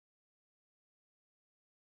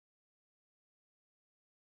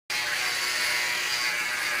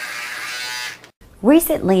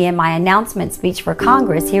Recently, in my announcement speech for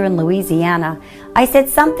Congress here in Louisiana, I said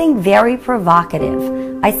something very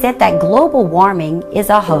provocative. I said that global warming is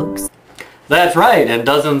a hoax. That's right, and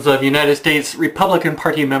dozens of United States Republican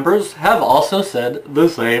Party members have also said the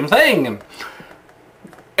same thing.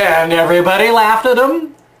 And everybody laughed at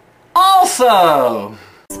them also.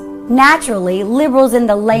 Naturally, liberals in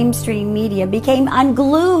the lamestream media became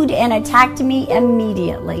unglued and attacked me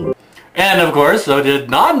immediately. And of course, so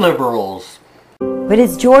did non-liberals. But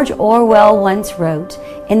as George Orwell once wrote,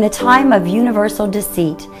 in the time of universal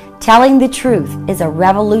deceit, telling the truth is a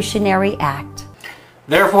revolutionary act.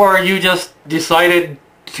 Therefore, you just decided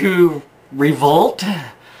to revolt?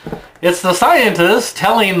 It's the scientists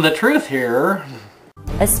telling the truth here.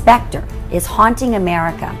 A specter is haunting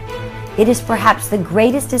America. It is perhaps the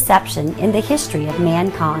greatest deception in the history of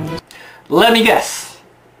mankind. Let me guess.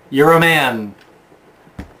 You're a man.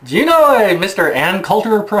 Do you know a Mr. Ann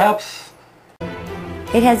Coulter, perhaps?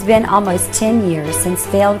 It has been almost 10 years since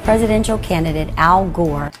failed presidential candidate Al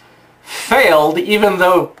Gore Failed even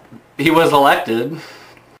though he was elected.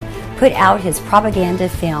 Put out his propaganda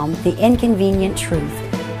film, The Inconvenient Truth.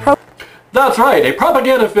 That's right, a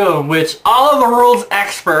propaganda film which all of the world's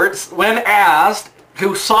experts, when asked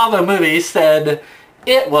who saw the movie, said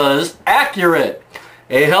it was accurate.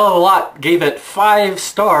 A hell of a lot gave it 5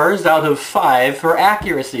 stars out of 5 for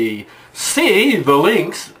accuracy. See the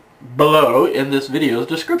links below in this video's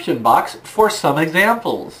description box for some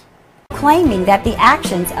examples. Claiming that the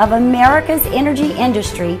actions of America's energy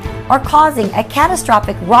industry are causing a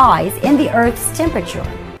catastrophic rise in the Earth's temperature.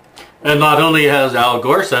 And not only has Al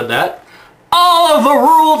Gore said that, all of the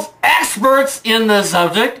world's experts in this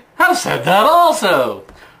subject have said that also.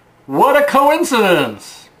 What a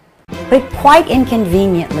coincidence! But quite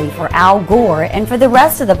inconveniently for Al Gore and for the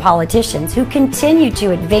rest of the politicians who continue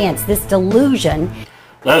to advance this delusion.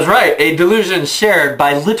 That's right, a delusion shared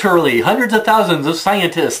by literally hundreds of thousands of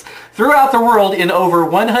scientists throughout the world in over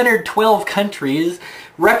 112 countries,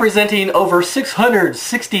 representing over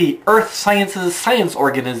 660 Earth Sciences science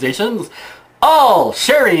organizations, all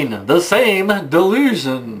sharing the same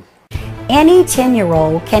delusion. Any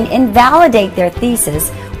 10-year-old can invalidate their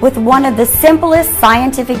thesis with one of the simplest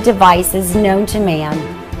scientific devices known to man,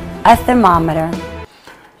 a thermometer.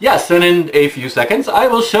 Yes, and in a few seconds I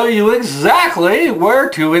will show you exactly where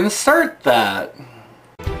to insert that.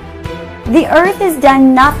 The Earth has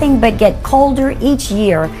done nothing but get colder each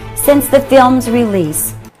year since the film's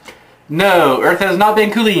release. No, Earth has not been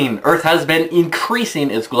cooling. Earth has been increasing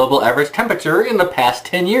its global average temperature in the past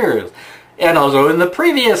 10 years. And also in the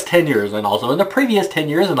previous 10 years, and also in the previous 10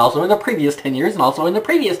 years, and also in the previous 10 years, and also in the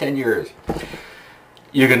previous 10 years.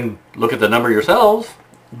 You can look at the number yourselves.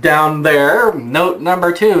 Down there, note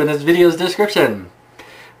number 2 in this video's description.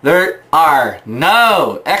 There are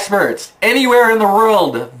no experts anywhere in the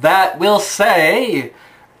world that will say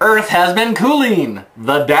Earth has been cooling.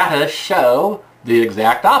 The data show the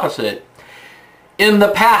exact opposite. In the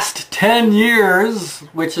past 10 years,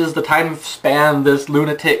 which is the time span this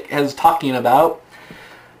lunatic is talking about,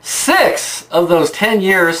 6 of those 10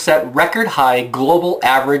 years set record high global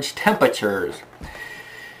average temperatures.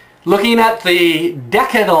 Looking at the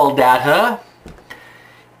decadal data,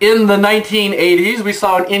 in the 1980s we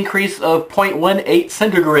saw an increase of 0.18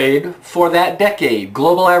 centigrade for that decade.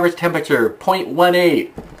 Global average temperature,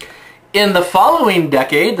 0.18. In the following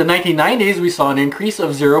decade, the 1990s, we saw an increase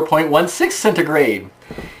of 0.16 centigrade.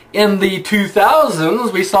 In the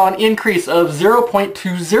 2000s, we saw an increase of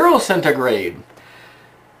 0.20 centigrade.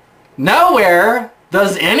 Nowhere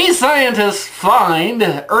does any scientist find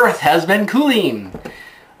Earth has been cooling.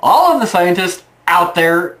 All of the scientists out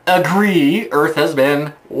there agree Earth has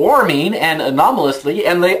been warming and anomalously,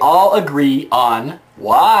 and they all agree on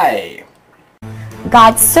why.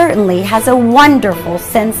 God certainly has a wonderful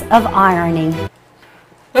sense of irony.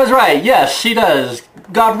 That's right, yes, she does.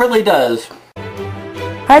 God really does.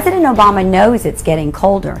 President Obama knows it's getting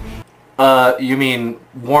colder. You mean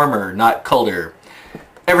warmer, not colder.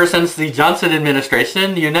 Ever since the Johnson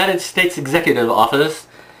administration, the United States Executive Office,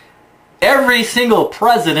 every single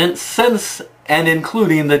president since and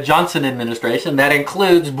including the Johnson administration, that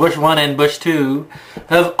includes Bush 1 and Bush 2,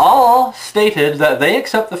 have all stated that they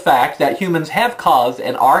accept the fact that humans have caused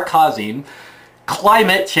and are causing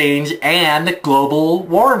climate change and global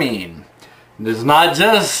warming. It is not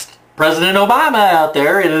just President Obama out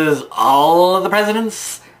there, it is all of the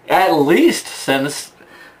presidents, at least since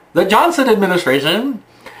the Johnson administration.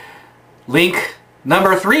 Link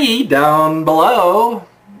number 3 down below,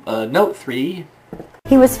 note 3.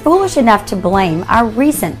 He was foolish enough to blame our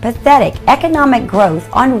recent pathetic economic growth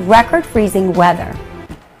on record-freezing weather.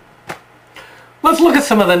 Let's look at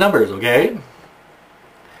some of the numbers, okay?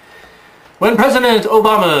 When President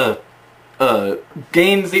Obama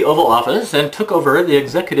gained the Oval Office and took over the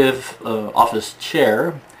executive office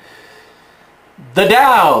chair, the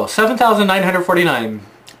Dow, 7,949.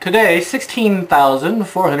 Today,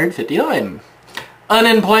 16,459.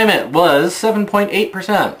 Unemployment was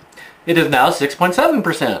 7.8%. It is now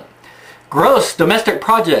 6.7%. Gross domestic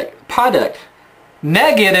product,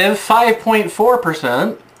 negative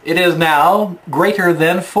 5.4%. It is now greater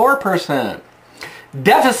than 4%.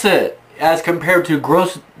 Deficit, as compared to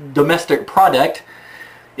gross domestic product,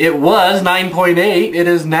 it was 9.8. It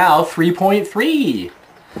is now 3.3.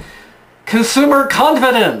 Consumer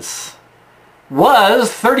confidence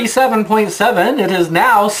was 37.7. It is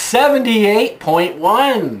now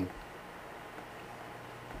 78.1.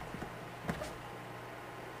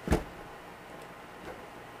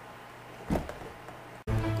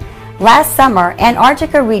 Last summer,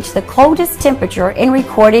 Antarctica reached the coldest temperature in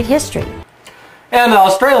recorded history. And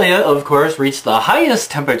Australia, of course, reached the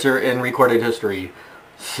highest temperature in recorded history.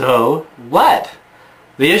 So what?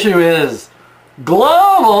 The issue is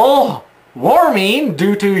global warming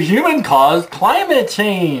due to human-caused climate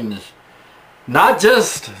change. Not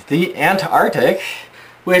just the Antarctic,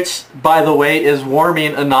 which, by the way, is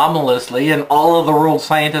warming anomalously, and all of the world's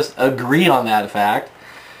scientists agree on that fact.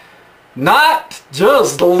 Not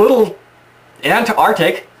just the little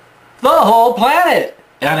Antarctic, the whole planet.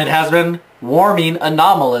 And it has been warming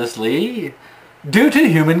anomalously due to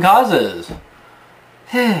human causes.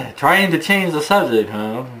 Trying to change the subject,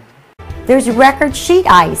 huh? There's record sheet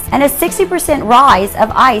ice and a 60% rise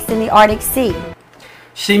of ice in the Arctic Sea.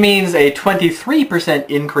 She means a 23%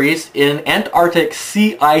 increase in Antarctic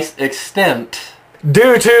sea ice extent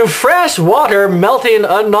due to fresh water melting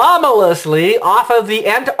anomalously off of the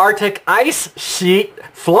Antarctic ice sheet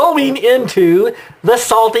flowing into the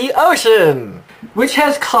salty ocean, which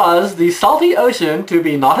has caused the salty ocean to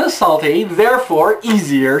be not as salty, therefore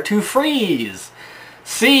easier to freeze.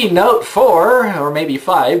 See note 4, or maybe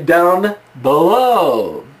 5, down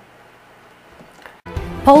below.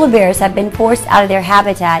 Polar bears have been forced out of their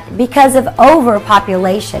habitat because of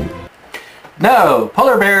overpopulation. No,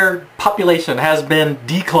 polar bear population has been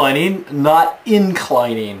declining, not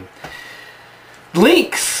inclining.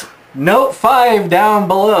 Leaks. Note 5 down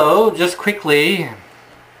below, just quickly.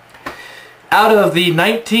 Out of the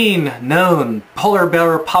 19 known polar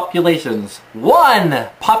bear populations, 1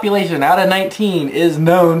 population out of 19 is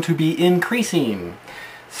known to be increasing.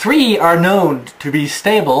 3 are known to be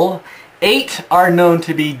stable, 8 are known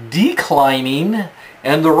to be declining,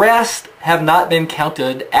 and the rest have not been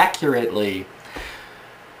counted accurately.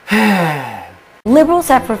 Liberals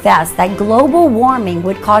have professed that global warming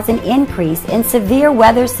would cause an increase in severe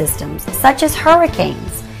weather systems, such as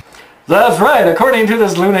hurricanes. That's right, according to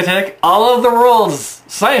this lunatic, all of the world's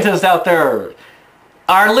scientists out there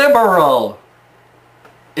are liberal.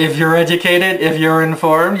 If you're educated, if you're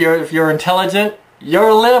informed, if you're intelligent,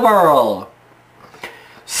 you're liberal.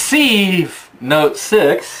 See note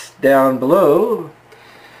 6 down below.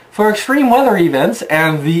 For extreme weather events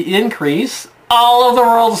and the increase, all of the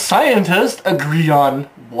world's scientists agree on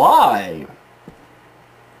why.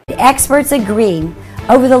 Experts agree.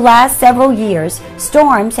 Over the last several years,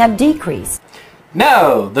 storms have decreased.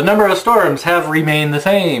 No, the number of storms have remained the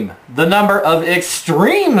same. The number of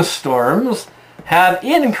extreme storms have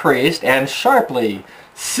increased, and sharply.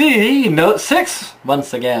 See note 6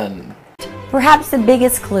 once again. Perhaps the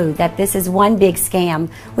biggest clue that this is one big scam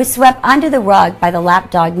was swept under the rug by the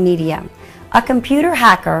lapdog media. A computer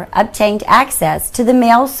hacker obtained access to the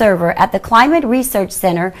mail server at the Climate Research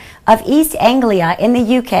Centre of East Anglia in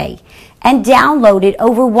the UK and downloaded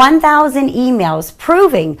over 1,000 emails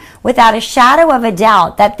proving without a shadow of a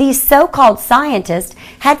doubt that these so-called scientists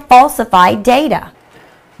had falsified data.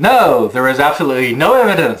 No, there is absolutely no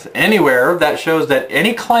evidence anywhere that shows that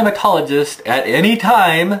any climatologist at any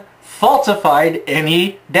time falsified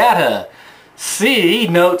any data. See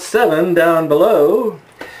note 7 down below.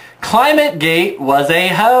 ClimateGate was a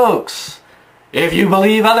hoax. If you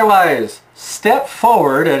believe otherwise, step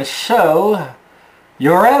forward and show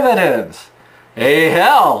your evidence. A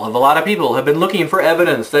hell of a lot of people have been looking for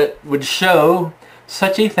evidence that would show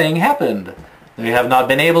such a thing happened. They have not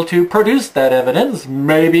been able to produce that evidence.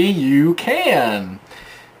 Maybe you can.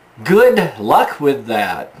 Good luck with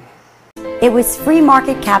that. It was free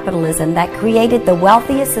market capitalism that created the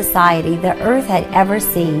wealthiest society the earth had ever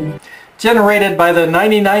seen. Generated by the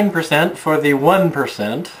 99% for the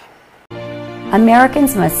 1%.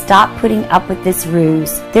 Americans must stop putting up with this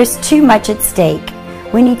ruse. There's too much at stake.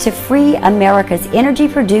 We need to free America's energy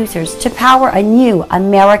producers to power a new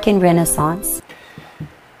American renaissance.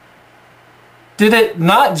 Did it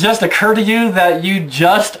not just occur to you that you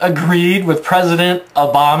just agreed with President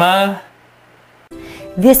Obama?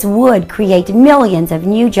 This would create millions of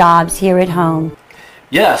new jobs here at home.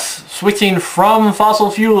 Yes, switching from fossil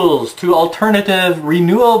fuels to alternative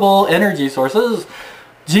renewable energy sources,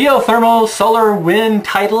 geothermal, solar, wind,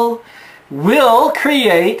 tidal, will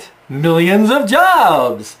create millions of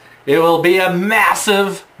jobs. It will be a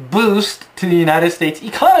massive boost to the United States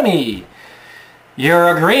economy.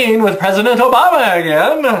 You're agreeing with President Obama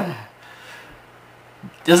again.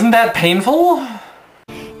 Isn't that painful?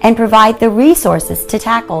 And provide the resources to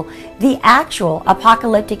tackle the actual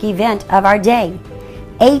apocalyptic event of our day,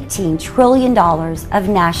 $18 trillion of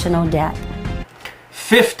national debt.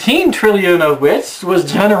 15 trillion of which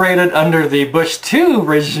was generated under the Bush II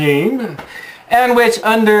regime, and which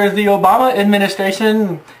under the Obama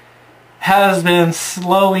administration has been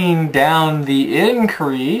slowing down the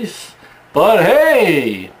increase. But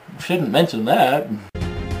hey, shouldn't mention that.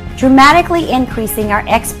 Dramatically increasing our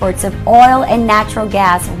exports of oil and natural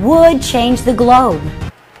gas would change the globe.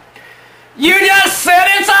 You just said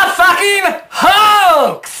it's a fucking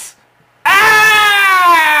hoax!